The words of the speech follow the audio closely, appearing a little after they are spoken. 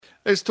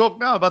Let's talk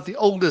now about the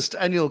oldest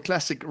annual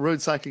classic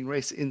road cycling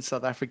race in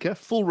South Africa.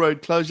 Full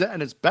road closure,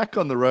 and it's back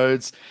on the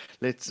roads.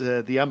 The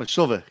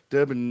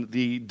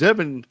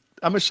Durban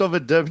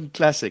Amashova Durban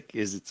Classic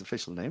is its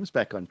official name. It's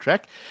back on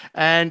track,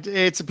 and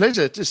it's a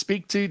pleasure to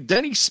speak to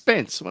Danny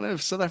Spence, one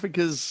of South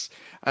Africa's.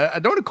 I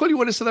don't want to call you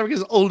one of South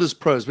Africa's oldest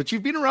pros, but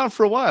you've been around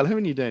for a while,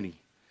 haven't you, Danny?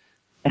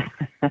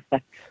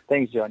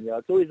 Thanks, John. Yeah,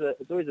 it's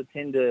always a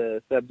tender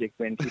subject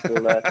when people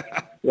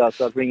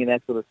start bringing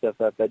that sort of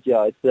stuff up. But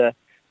yeah, it's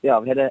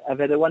I've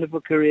had a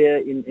wonderful career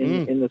in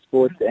the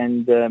sport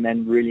and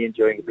really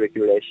enjoying the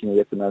recreation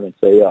at the moment.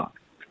 So yeah,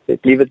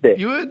 let's leave it there.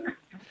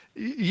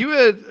 You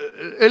were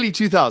early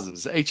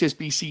 2000s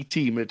HSBC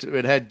team.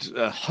 It had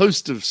a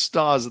host of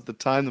stars at the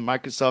time. The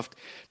Microsoft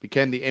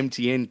became the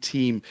MTN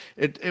team.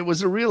 It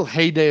was a real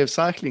heyday of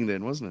cycling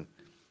then, wasn't it?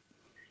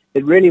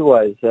 It really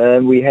was.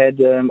 We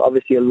had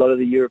obviously a lot of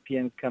the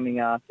Europeans coming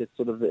out at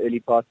sort of the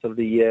early parts of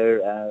the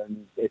year.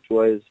 It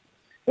was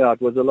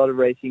a lot of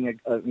racing.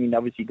 I mean,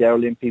 obviously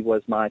Darryl Impey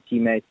was my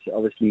teammate,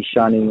 obviously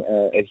shining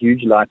a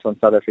huge light on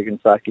South African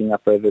cycling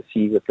up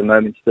overseas at the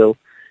moment still.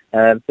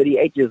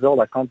 38 years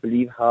old. I can't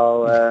believe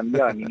how,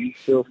 he's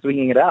still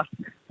swinging it out.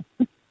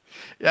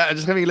 Yeah,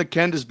 just having a look,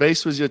 Candice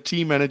Bass was your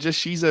team manager.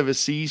 She's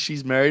overseas.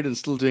 She's married and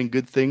still doing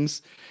good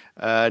things.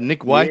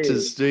 Nick White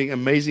is doing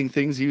amazing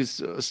things. He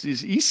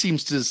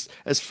seems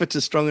as fit,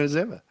 as strong as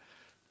ever.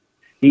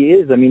 He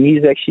is. I mean,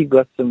 he's actually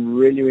got some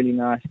really, really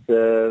nice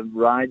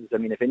rides. I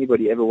mean, if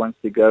anybody ever wants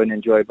to go and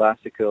enjoy a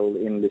bicycle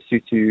in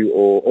Lesotho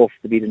or off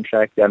the beaten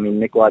track, I mean,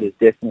 Nick White is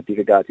definitely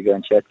the guy to go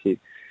and chat to.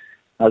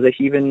 I was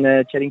actually even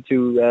chatting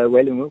to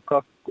Waylon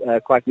Wilcock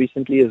quite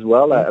recently as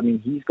well. I mean,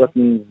 he's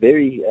gotten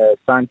very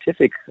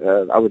scientific.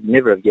 I would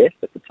never have guessed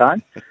at the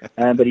time.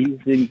 But he's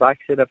doing bike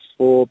setups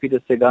for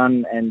Peter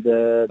Sagan and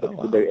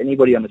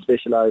anybody on a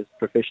specialized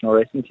professional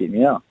racing team,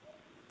 yeah.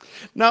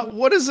 Now,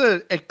 what is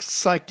a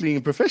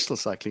ex-cycling, professional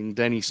cycling,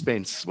 Danny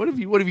Spence? What have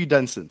you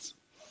done since?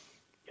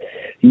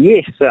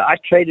 Yes, so I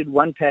traded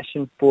one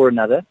passion for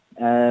another.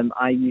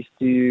 I used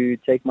to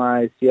take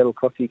my Seattle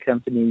coffee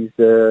company's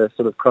sort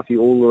of coffee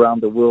all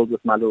around the world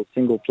with my little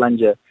single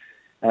plunger,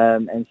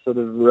 and sort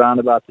of around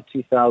about the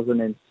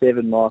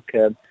 2007 mark,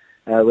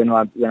 when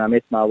I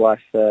met my wife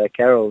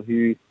Carol,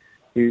 who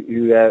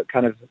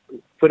kind of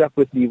put up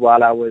with me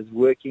while I was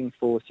working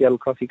for Seattle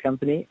Coffee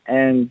Company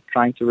and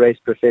trying to race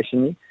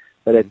professionally.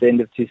 But at the end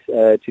of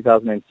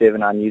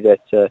 2007, I knew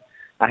that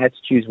I had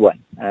to choose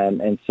one,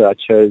 and so I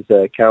chose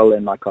Carol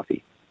and my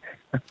coffee.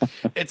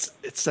 It's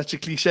such a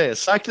cliche, a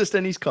cyclist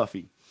and his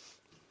coffee.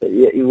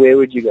 Where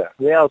would you go?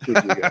 Where else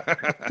would you go?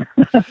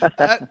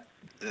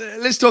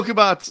 Let's talk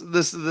about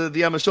this, the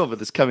Amashova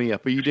that's coming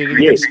up. Are you doing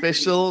anything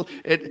special?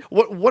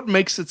 What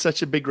makes it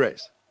such a big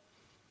race?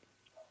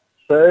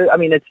 So, I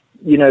mean, it's,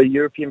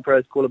 European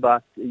pros call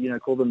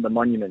them the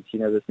monuments,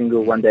 the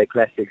single one-day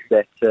classics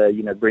that,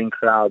 bring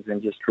crowds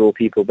and just draw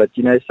people. But,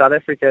 South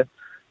Africa,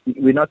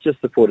 we're not just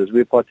supporters,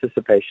 we're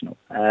participational.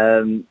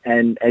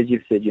 And as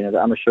you've said, the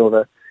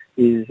Amashova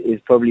is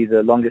probably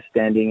the longest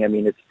standing. I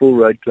mean, it's full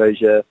road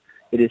closure.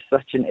 It is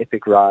such an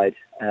epic ride.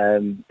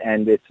 And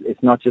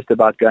it's not just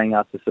about going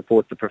out to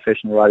support the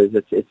professional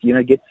riders. It's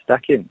get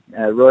stuck in.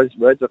 Roads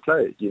are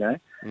closed,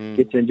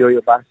 Get to enjoy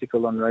your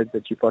bicycle on roads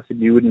that you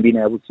possibly wouldn't have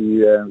been able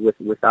to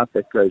without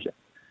that closure.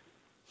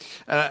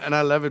 And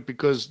I love it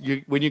because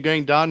when you're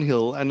going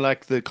downhill,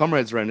 unlike the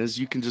Comrades runners,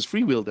 you can just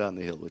freewheel down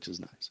the hill, which is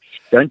nice.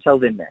 Don't tell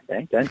them that,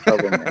 eh? Don't tell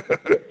them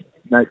that.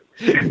 No.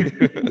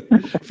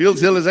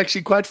 Fields Hill is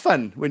actually quite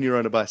fun when you're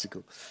on a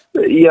bicycle.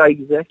 Yeah,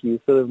 exactly. You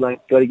sort of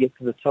like got to get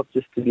to the top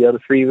just to be able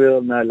to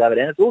freewheel. No, love it.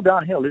 And it's all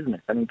downhill, isn't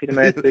it? I mean,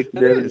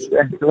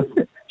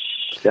 Pietermaritzburg.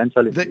 Don't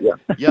tell him.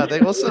 Yeah,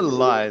 they also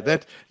lie.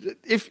 That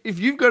if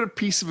you've got a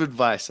piece of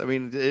advice, I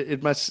mean,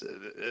 it must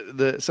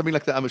something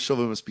like the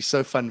Amashova must be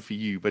so fun for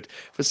you. But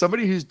for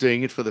somebody who's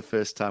doing it for the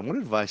first time, what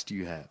advice do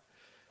you have?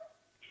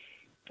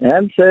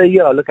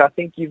 Look, I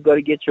think you've got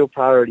to get your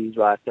priorities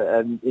right.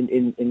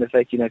 In the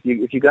fact,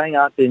 if you're going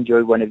out to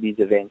enjoy one of these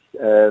events,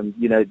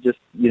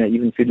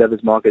 even Food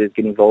Lovers Market is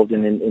getting involved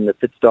in the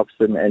pit stops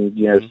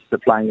and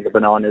supplying the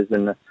bananas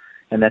and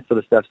that sort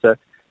of stuff. So,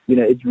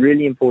 it's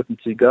really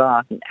important to go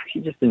out and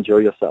actually just enjoy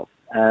yourself.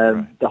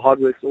 Right. The hard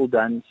work's all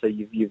done, so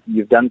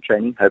you've done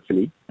training,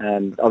 hopefully.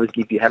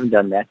 Obviously, if you haven't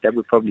done that, that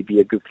would probably be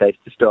a good place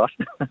to start.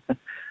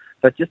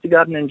 But just to go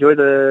out and enjoy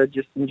the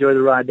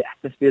ride. The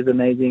atmosphere is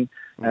amazing.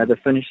 The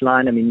finish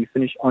line, I mean, you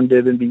finish on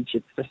Durban Beach.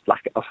 It's just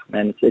like,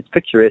 it's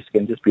picturesque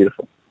and just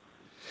beautiful.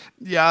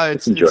 Yeah,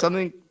 it's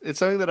something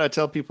that I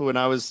tell people when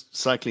I was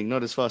cycling,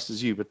 not as fast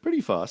as you, but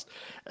pretty fast.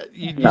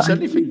 You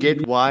suddenly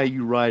forget why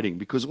you're riding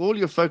because all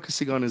you're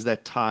focusing on is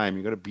that time.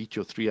 You've got to beat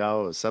your 3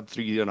 hours, sub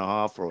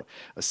 3.5 or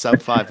a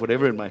sub 5,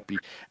 whatever it might be.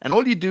 And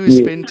all you do is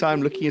spend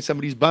time looking at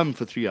somebody's bum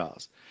for 3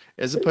 hours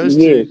as opposed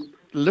to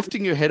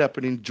lifting your head up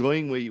and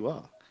enjoying where you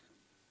are.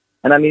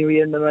 And I mean,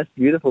 we're in the most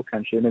beautiful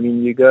country. And I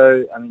mean,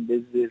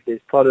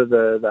 there's part of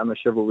the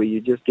Amashova where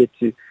you just get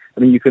to,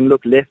 you can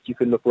look left, you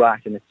can look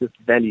right, and it's just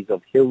valleys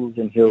of hills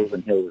and hills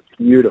and hills. It's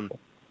beautiful.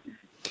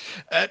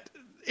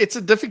 It's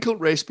a difficult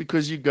race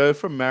because you go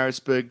from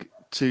Maritzburg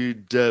to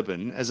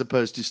Durban as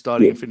opposed to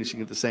starting and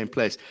finishing at the same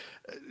place.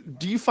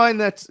 Do you find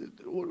that,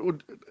 or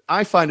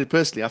I find it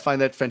personally, I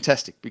find that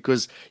fantastic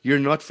because you're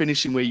not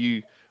finishing where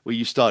you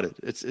started.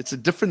 It's a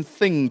different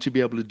thing to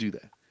be able to do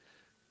that.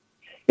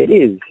 It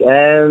is.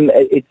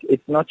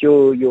 It's not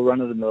your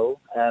run of the mill.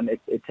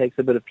 It takes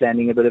a bit of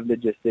planning, a bit of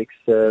logistics,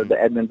 the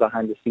admin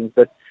behind the scenes.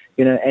 But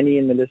Annie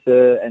and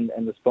Melissa and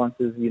the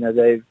sponsors,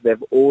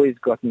 they've always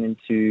gotten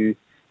into,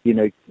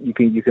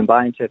 you can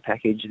buy into a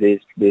package.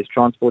 There's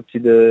transport to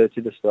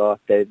the staff.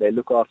 They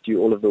look after you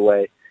all of the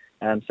way.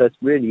 So it's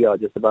really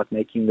just about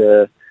making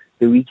the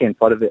weekend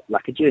part of it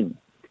like a journey.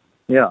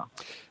 Yeah,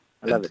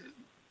 I love it.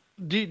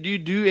 Do you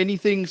do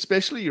anything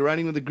special? You're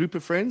running with a group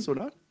of friends or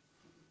not?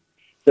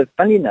 So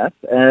funny enough,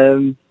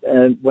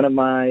 one of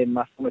my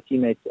former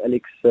teammates,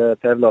 Alex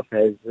Pavlov,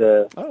 has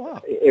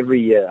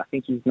every year, I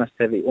think he must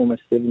have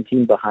almost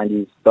 17 behind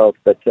his belt,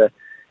 but he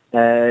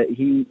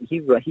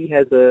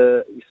has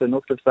so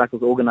Northcliffe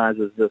Cycles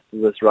organizes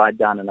this ride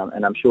down,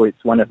 and I'm sure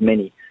it's one of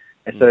many.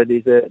 And so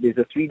there's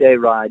a 3-day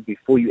ride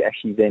before you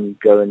actually then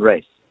go and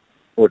race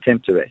or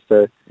attempt to race.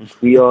 So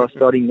we are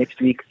starting next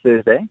week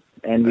Thursday,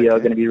 and we are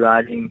going to be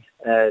riding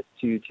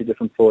to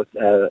different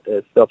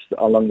stops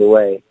along the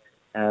way.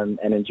 And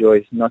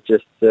enjoy not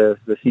just the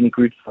scenic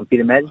route from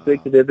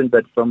Pietermaritzburg to Durban,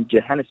 but from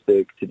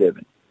Johannesburg to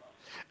Durban.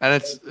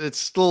 And it's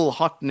still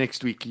hot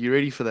next week. Are you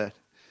ready for that?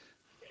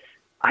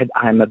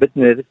 I'm a bit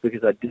nervous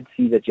because I did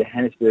see that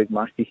Johannesburg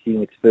might be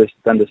seeing its first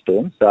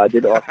thunderstorm. So I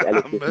did ask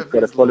Alex if he's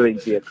got a following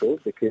vehicle,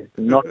 because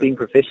not being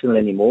professional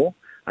anymore,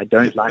 I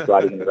don't like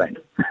riding in the rain.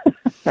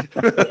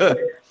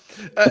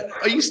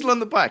 Are you still on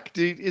the bike?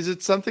 Is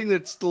it something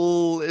that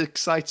still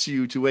excites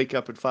you to wake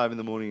up at 5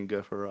 a.m. and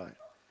go for a ride?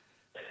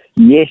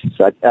 Yes,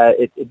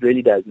 it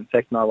really does. In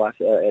fact, my wife,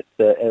 it's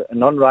a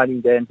non-riding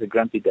dance, a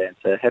grumpy dance.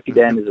 A happy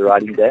dance is a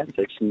riding dance.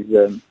 So she's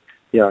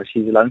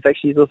allowed. In fact,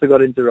 she's also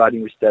got into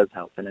riding, which does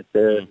help, and it's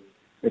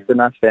a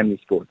nice family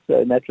sport. So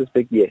in that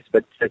respect, yes.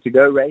 But to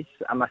go race,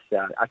 I must say,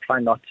 I try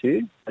not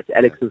to. But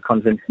Alex has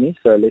convinced me,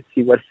 so let's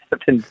see what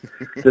happens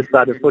this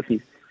side of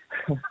 40.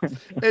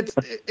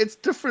 It's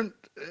different.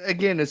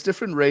 Again, it's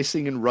different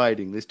racing and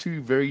riding. There's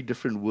two very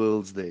different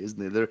worlds there,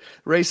 isn't there?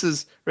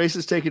 Racers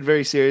take it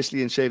very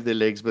seriously and shave their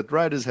legs, but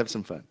riders have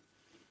some fun.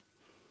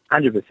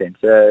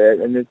 100%.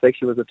 And it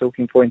actually was a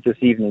talking point this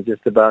evening,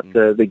 just about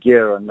the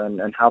gear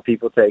and how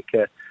people take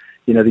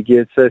the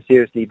gear so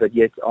seriously, but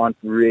yet aren't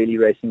really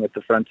racing at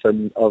the front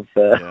of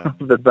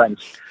the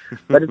bunch.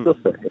 But it's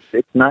also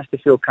it's nice to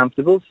feel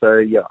comfortable.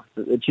 So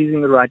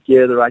choosing the right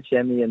gear, the right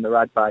chamois, and the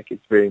right bike is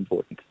very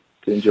important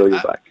to enjoy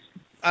your bike.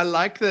 I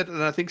like that,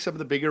 and I think some of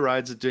the bigger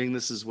rides are doing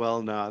this as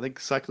well now. I think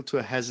Cycle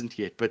Tour hasn't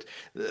yet, but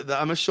the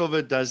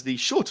Amashova does the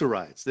shorter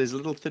rides. There's a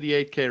little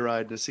 38K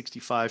ride and a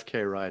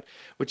 65K ride,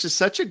 which is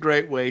such a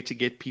great way to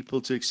get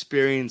people to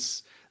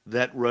experience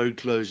that road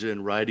closure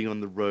and riding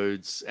on the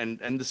roads and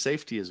the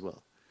safety as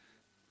well.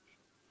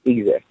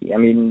 Exactly. I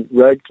mean,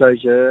 road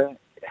closure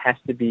has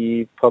to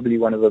be probably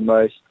one of the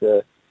most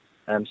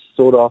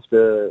sought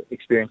after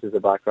experiences a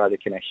bike rider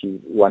can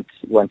actually want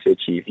to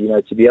achieve.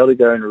 To be able to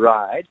go and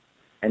ride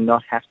and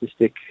not have to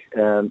stick,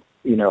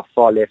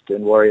 far left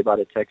and worry about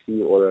a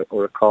taxi or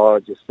a car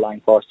just flying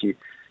past you,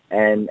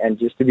 and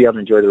just to be able to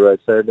enjoy the road.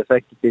 So the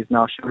fact that there's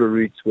now shorter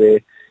routes where,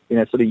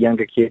 sort of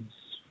younger kids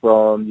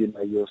from,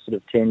 your sort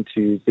of 10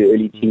 to the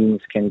early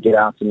teens can get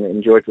out and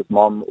enjoy it with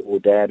mom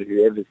or dad or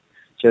whoever's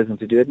chosen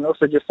to do it. And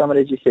also just someone,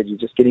 as you said, you're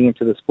just getting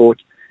into the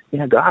sport,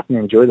 go out and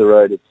enjoy the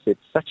road.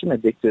 It's such an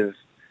addictive,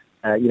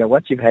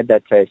 once you've had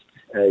that taste,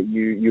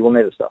 you will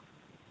never stop.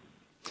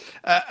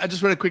 I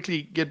just want to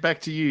quickly get back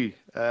to you,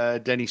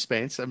 Danny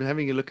Spence. I'm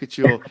having a look at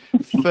your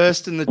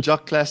first in the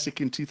Jock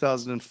Classic in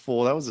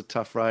 2004. That was a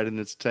tough ride in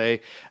its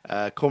day.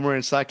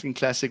 Comrades Cycling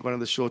Classic, one of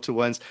the shorter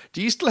ones.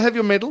 Do you still have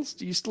your medals?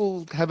 Do you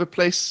still have a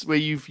place where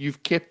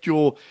you've kept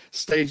your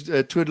stage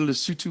Tour de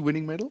Lesotho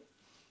winning medal?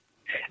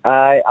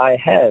 I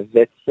have.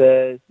 That's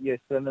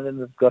some of them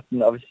have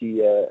gotten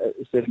obviously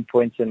certain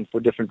points and for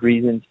different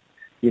reasons.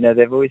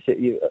 They've always said,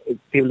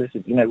 people have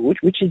said,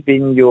 which has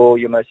been your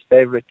most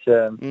favorite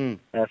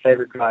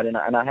favorite ride, and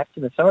I have to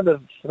admit, some of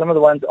the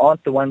ones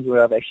aren't the ones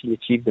where I've actually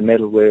achieved the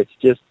medal, where it's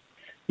just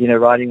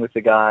riding with the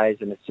guys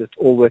and it's just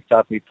all worked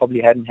out. We probably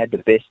hadn't had the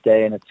best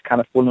day and it's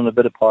kind of fallen a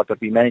bit apart, but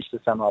we managed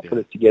to somehow put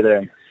it together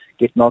and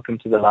get Malcolm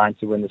to the line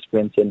to win the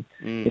sprint. And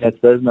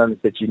it's those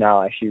moments that you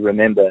now actually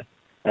remember.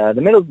 The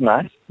medals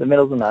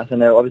are nice. I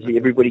know obviously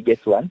everybody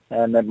gets one,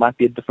 and it might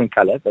be a different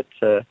color, but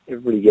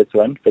everybody gets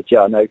one. But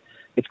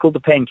it's called the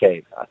Pain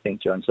Cave, I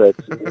think, John. So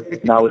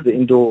it's now with the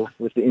indoor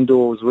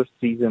Zwift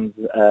seasons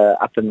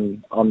up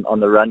and on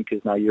the run,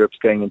 because now Europe's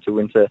going into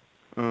winter.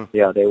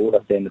 They're all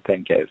up there in the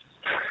Pain Cave.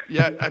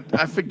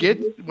 I forget.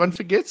 One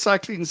forgets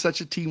cycling is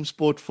such a team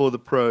sport for the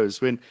pros.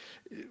 When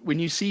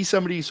you see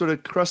somebody sort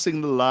of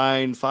crossing the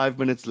line 5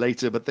 minutes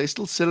later, but they're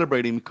still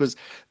celebrating because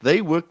they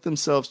worked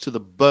themselves to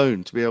the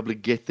bone to be able to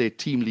get their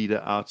team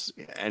leader out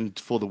and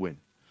for the win.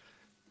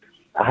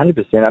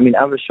 100%. I mean,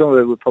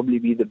 Amashova would probably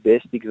be the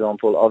best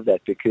example of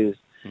that, because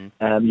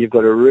you've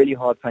got a really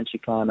hard punchy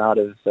climb out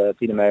of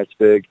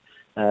Pietermaritzburg.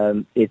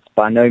 It's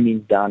by no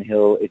means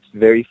downhill. It's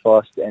very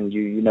fast, and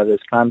you know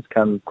those climbs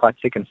come quite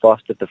thick and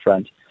fast at the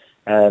front.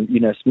 You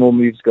know, small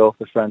moves go off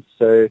the front,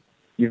 so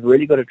you've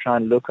really got to try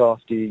and look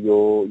after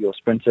your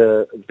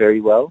sprinter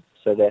very well,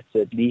 so that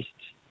at least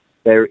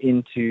they're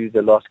into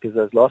the last, because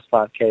those last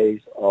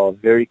 5Ks are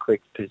very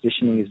quick.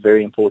 Positioning is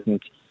very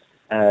important.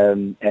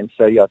 And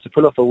so, yeah, to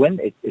pull off a win,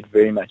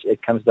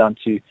 it comes down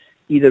to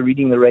either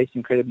reading the race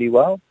incredibly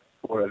well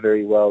or a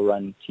very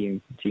well-run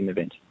team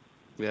event.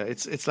 Yeah,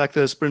 it's like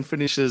the sprint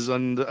finishes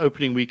on the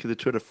opening week of the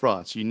Tour de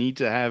France. You need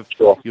to have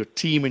your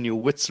team and your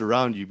wits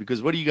around you,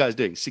 because what are you guys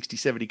doing? 60,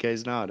 70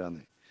 Ks an hour down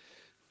there?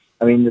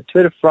 I mean, the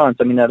Tour de France,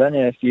 I mean, I don't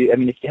know if you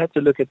had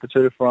to look at the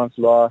Tour de France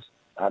last,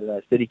 I don't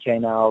know,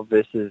 30K now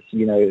versus,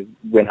 you know,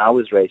 when I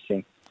was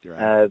racing,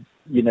 right.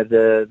 You know,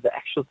 the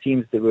actual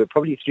teams, there were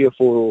probably 3 or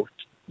 4,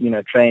 you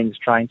know, trains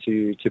trying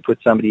to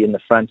put somebody in the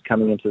front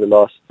coming into the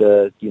last,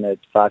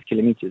 5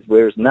 kilometers.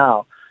 Whereas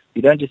now,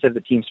 you don't just have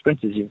the team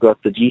sprinters, you've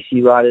got the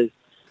GC riders.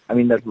 I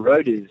mean, that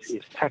road is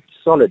packed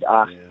solid.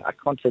 I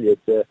can't tell you.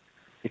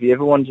 If you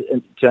ever want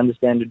to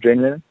understand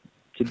adrenaline,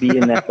 to be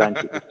in that bunch,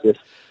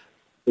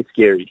 it's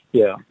scary.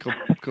 Yeah.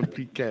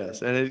 Complete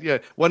chaos.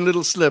 And one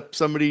little slip,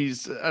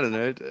 somebody's, I don't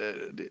know,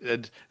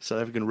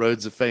 South African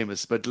roads are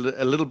famous, but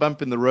a little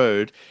bump in the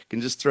road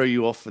can just throw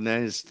you off, and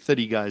there's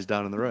 30 guys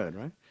down on the road,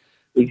 right?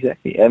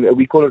 Exactly.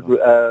 We call it,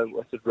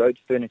 road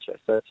furniture.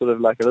 So it's sort of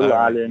like a little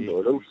island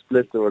or a little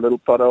split or a little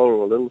pothole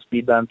or a little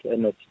speed bump,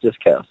 and it's just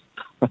chaos.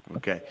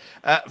 Okay.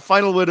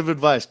 Final word of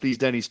advice, please,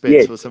 Danny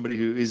Spence, for somebody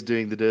who is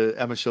doing the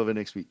Amashova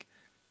next week.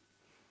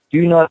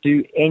 Do not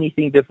do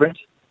anything different.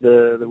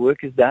 The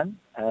work is done.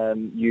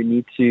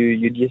 You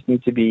just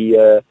need to be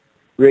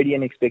ready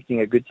and expecting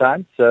a good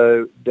time.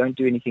 So don't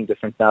do anything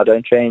different now.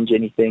 Don't change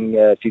anything.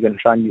 If you're going to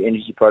try new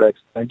energy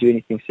products, don't do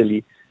anything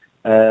silly.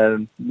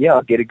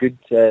 Get a good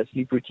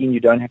sleep routine.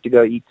 You don't have to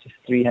go eat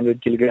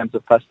 300 kilograms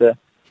of pasta.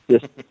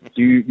 Just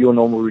do your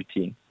normal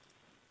routine.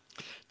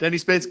 Danny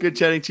Spence, good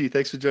chatting to you.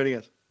 Thanks for joining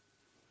us.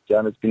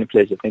 John, it's been a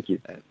pleasure. Thank you.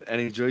 And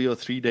enjoy your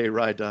 3-day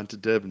ride down to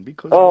Durban,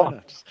 because why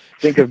not?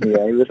 Think of me,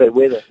 with that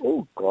weather.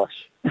 Oh,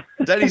 gosh.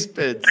 Danny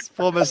Spence,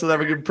 former South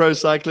African pro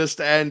cyclist,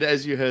 and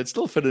as you heard,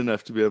 still fit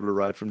enough to be able to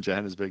ride from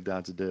Johannesburg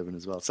down to Durban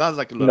as well. Sounds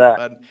like a lot of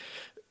fun.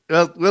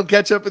 Well, we'll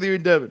catch up with you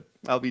in Durban.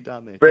 I'll be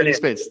down there. Brilliant.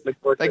 Danny Spence,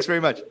 thanks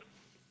very much.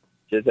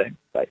 Cheers,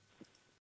 bye.